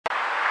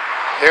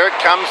Here it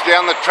comes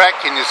down the track.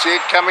 Can you see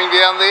it coming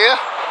down there?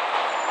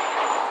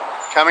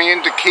 Coming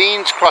into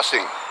Keen's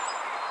Crossing.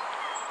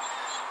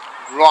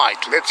 Right,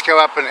 let's go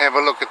up and have a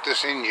look at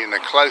this engine, a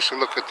closer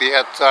look at the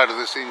outside of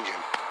this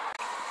engine.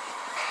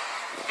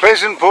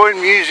 Pleasant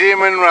Point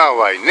Museum and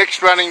Railway,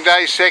 next running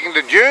day 2nd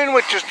of June,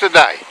 which is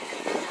today.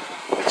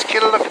 Let's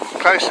get a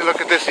closer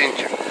look at this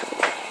engine.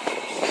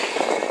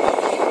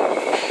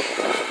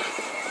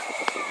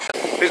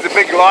 There's the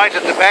big light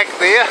at the back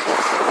there.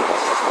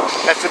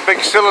 That's a big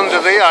cylinder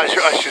there. I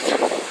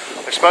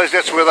suppose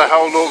that's where they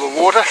hold all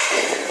the water.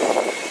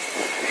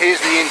 Here's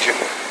the engine.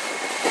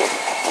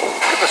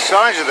 Look at the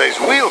size of these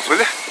wheels, will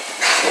you?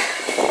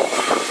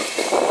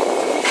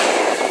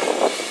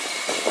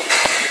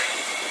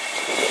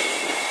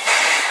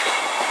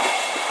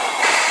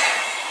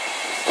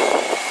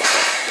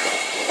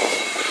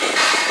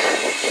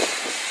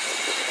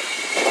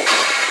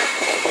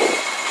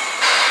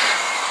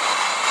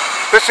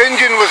 This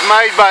engine was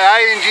made by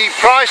A&G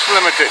Price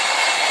Limited,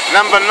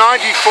 number 94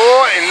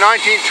 in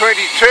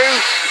 1922,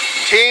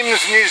 Thames,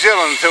 New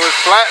Zealand. So it was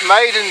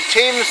made in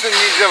Thames in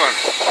New Zealand.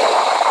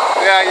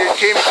 Yeah, you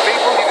Thames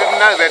people, you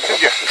didn't know that,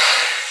 did you?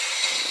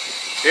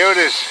 Here it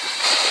is.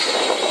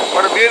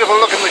 What a beautiful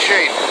looking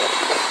machine.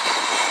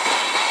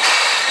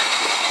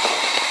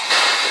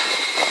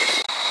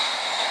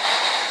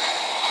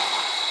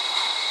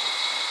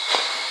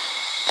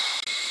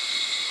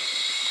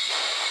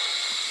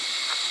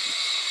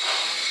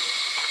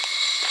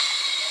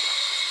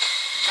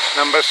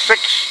 Number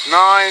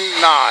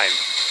 699.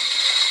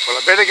 Well,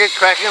 I better get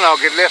cracking,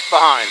 I'll get left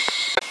behind.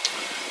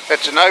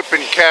 That's an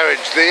open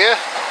carriage there.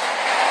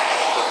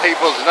 The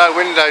people, there's no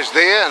windows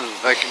there, and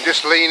they can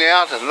just lean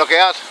out and look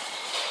out.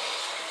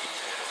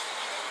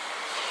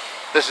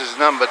 This is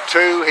number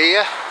 2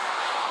 here,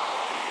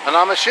 and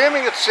I'm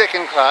assuming it's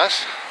second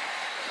class.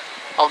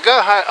 I'll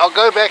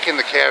go back in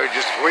the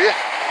carriages for you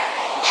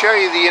and show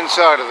you the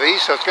inside of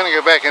these. So it's going to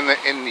go back in the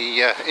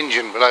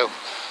engine, but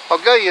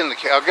I'll go in the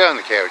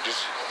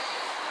carriages.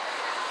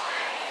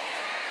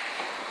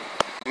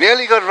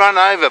 Nearly got run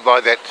over by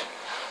that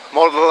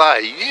Model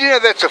A. Did you know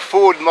that's a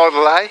Ford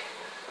Model A?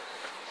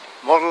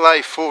 Model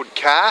A Ford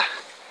car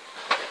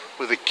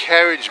with a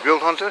carriage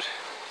built onto it.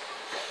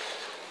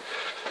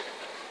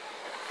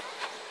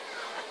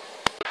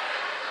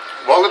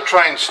 While the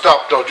train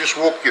stopped, I'll just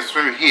walk you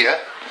through here.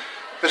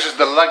 This is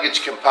the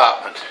luggage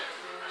compartment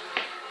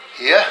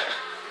here.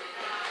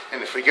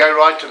 And if we go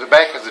right to the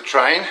back of the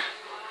train,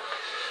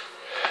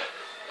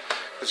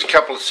 there's a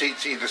couple of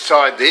seats either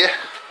side there.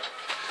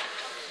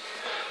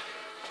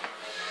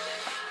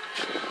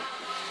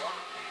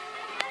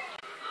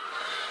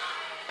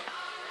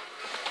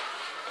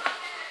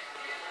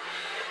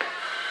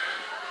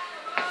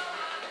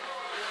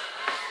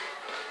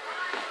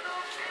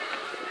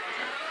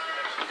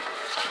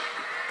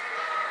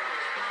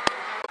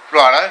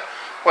 Righto,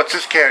 what's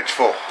this carriage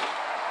for?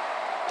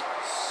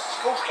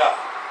 School car.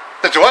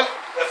 That's what?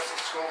 That's the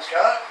school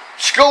car.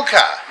 School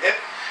car? Yep.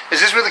 Is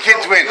this where the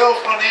kids went?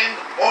 Girls one end,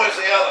 boys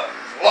the other.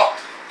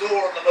 Locked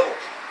door in the middle.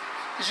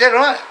 Is that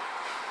right?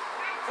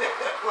 Yeah,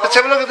 well, let's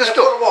have a look at this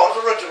door. That's what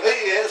it was originally,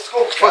 yeah,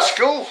 school car. For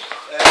school?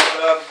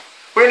 And,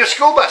 we're in a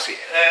school bus here.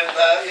 And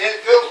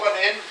yeah, girls one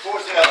end,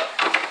 boys the other.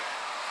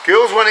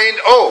 Girls one end,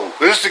 oh,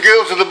 this is the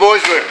girls in the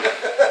boys' room.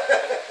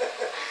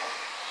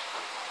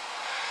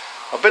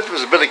 I bet there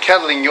was a bit of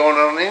cuddling going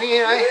on in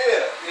here, eh?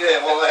 Yeah,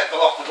 well they had to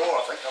lock the door,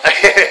 I think.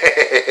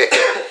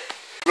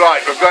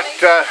 Right, we've got,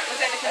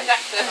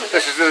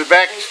 this is in the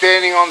back,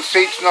 standing on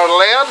seats not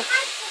allowed.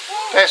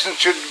 Passengers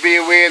should be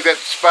aware that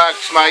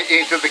sparks may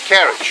enter the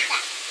carriage.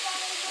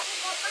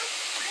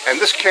 And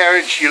this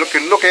carriage, you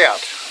can look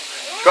out.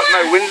 Got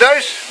no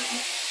windows.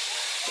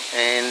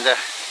 And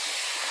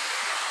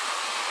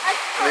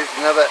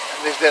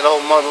there's that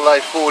old Model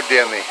A Ford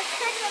down there.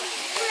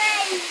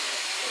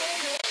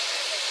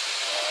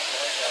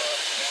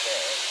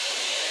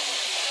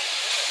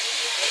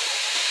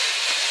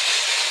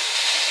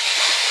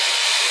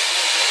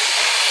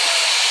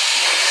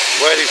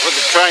 Waiting for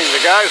the train to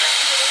go.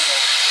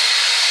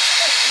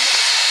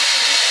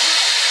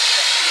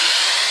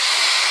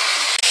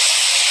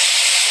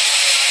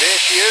 There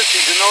she is,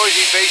 she's a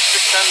noisy beast,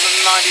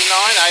 699,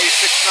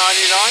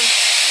 A699.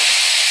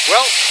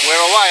 Well,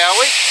 we're away, are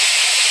we?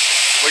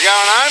 We're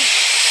going home?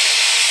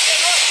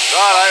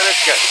 Righto,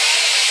 let's go.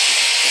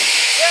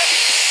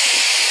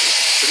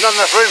 There's not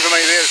enough room for me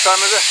there this time,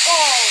 is there?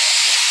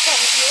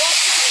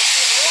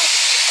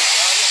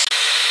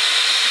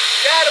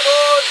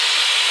 Scatterboard!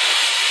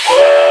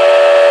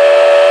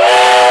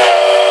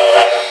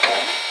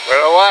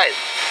 We're away.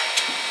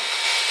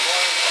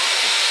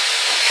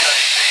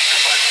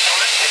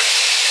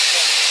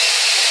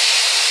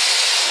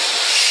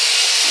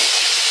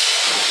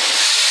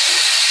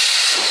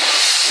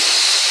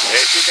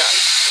 There she goes.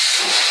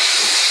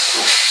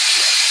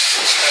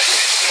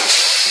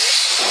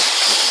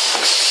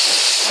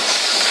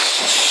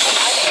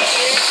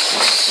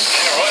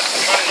 Yeah, right,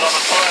 the train's on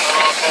the train and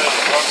I've had it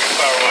not too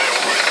far away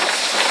already.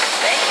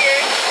 Thank you.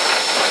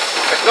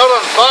 It's not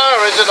on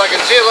fire, is it? I can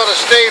see a lot of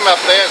steam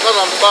up there. It's not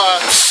on fire.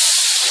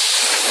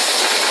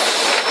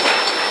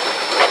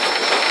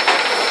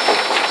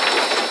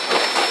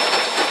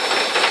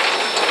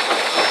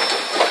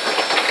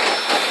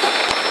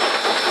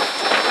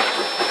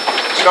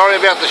 Sorry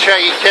about the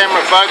shaggy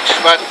camera, folks,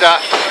 but it's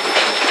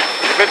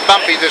a bit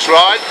bumpy this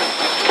ride.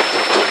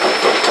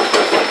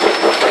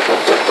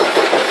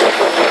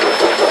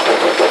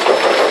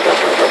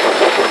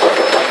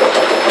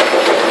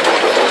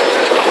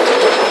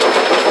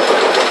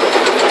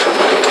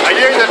 Are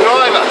you the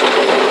driver?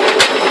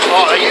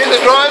 Oh, are you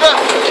the driver?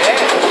 Yeah.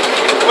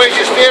 Where's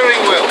your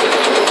steering wheel?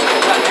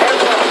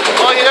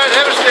 Oh, you don't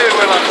have a steering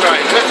wheel on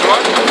trains, that's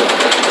right.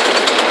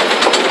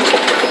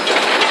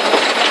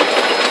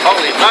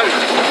 Holy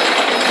moly.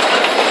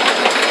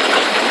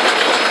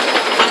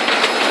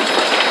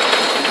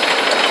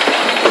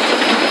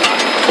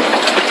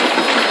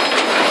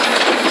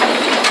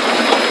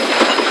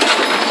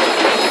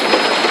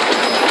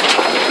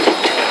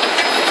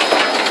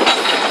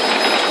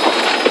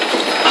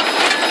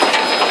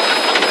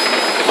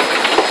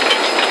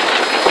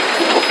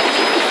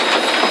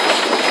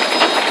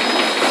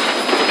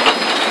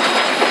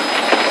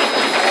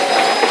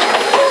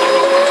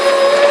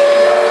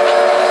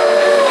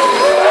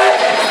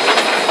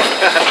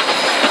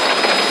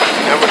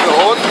 That was the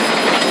horn.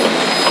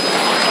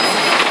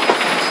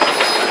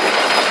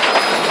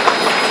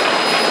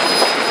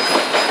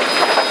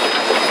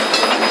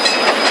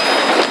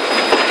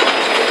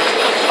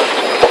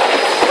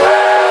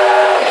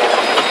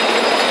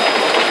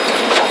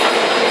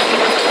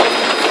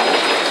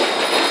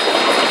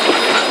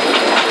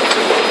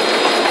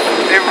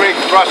 Every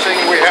crossing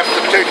we have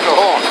to toot the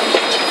horn.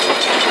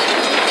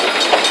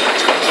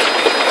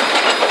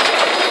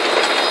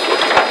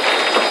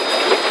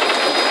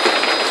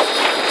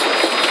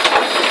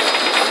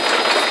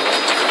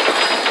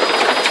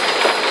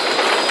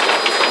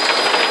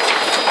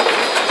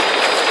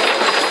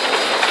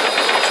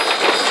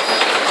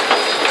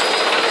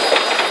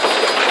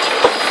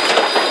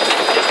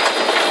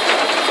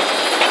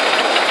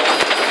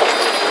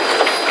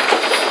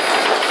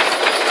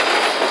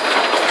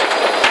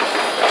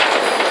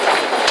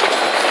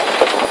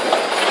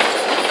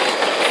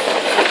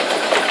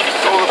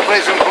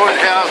 Pleasant Point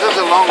houses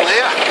along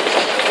there.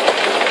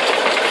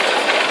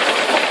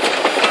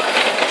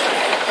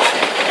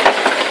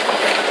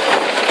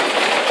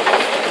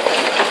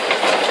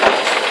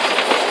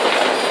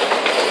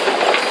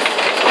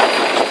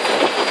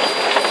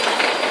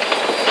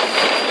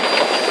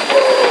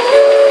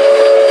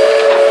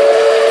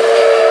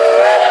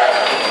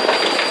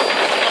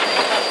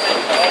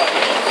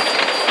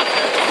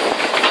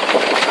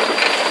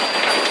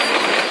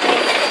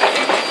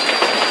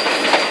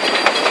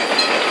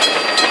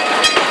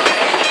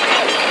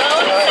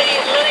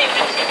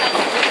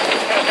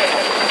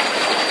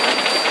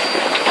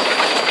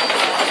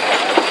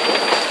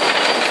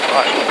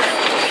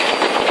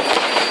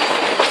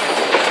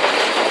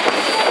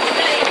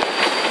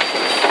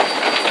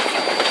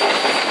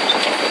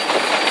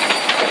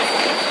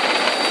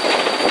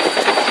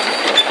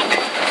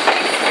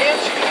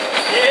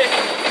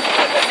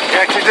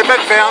 Yeah, she's a bit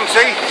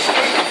bouncy.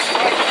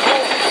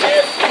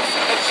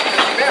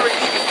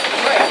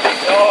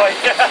 Oh,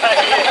 yeah.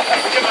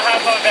 Give him a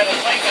hard time about the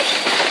sleepers.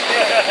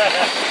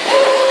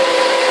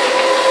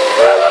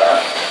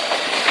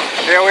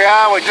 Here we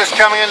are, we're just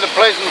coming into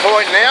Pleasant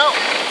Point now.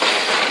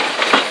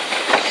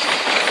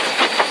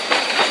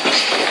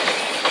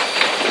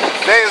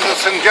 There's the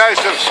St.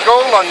 Joseph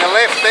School on your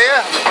left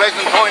there, the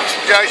Pleasant Point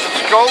St. Joseph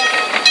School.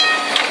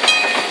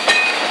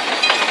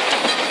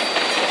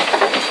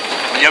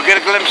 You'll get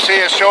a glimpse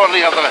here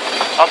shortly of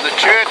the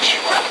church.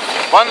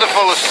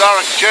 Wonderful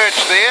historic church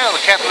there, the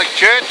Catholic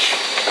church,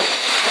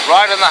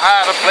 right in the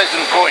heart of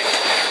Pleasant Point.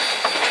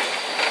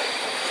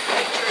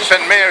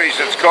 St. Mary's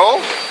it's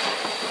called.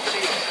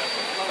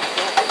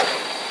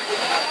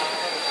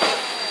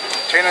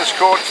 Tennis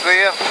courts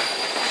there.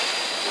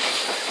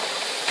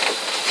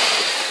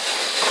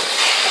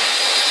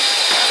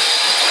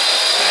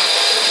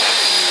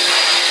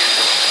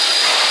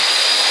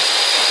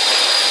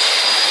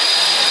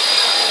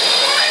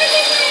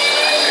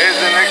 Here's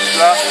the next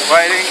lot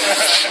waiting.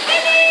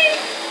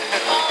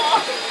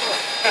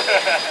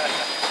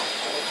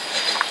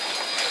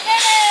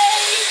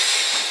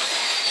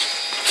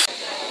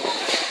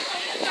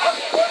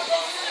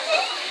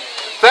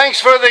 Thanks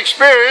for the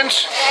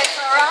experience.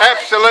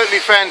 Absolutely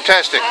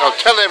fantastic. I'll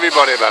tell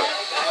everybody about it.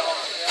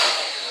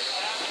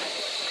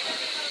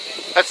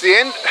 That's the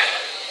end.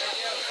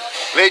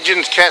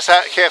 Legends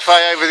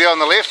Cafe over there on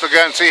the left. We'll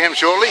go and see him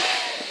shortly.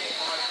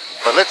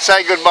 But let's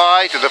say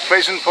goodbye to the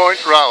Pleasant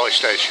Point Railway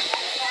Station.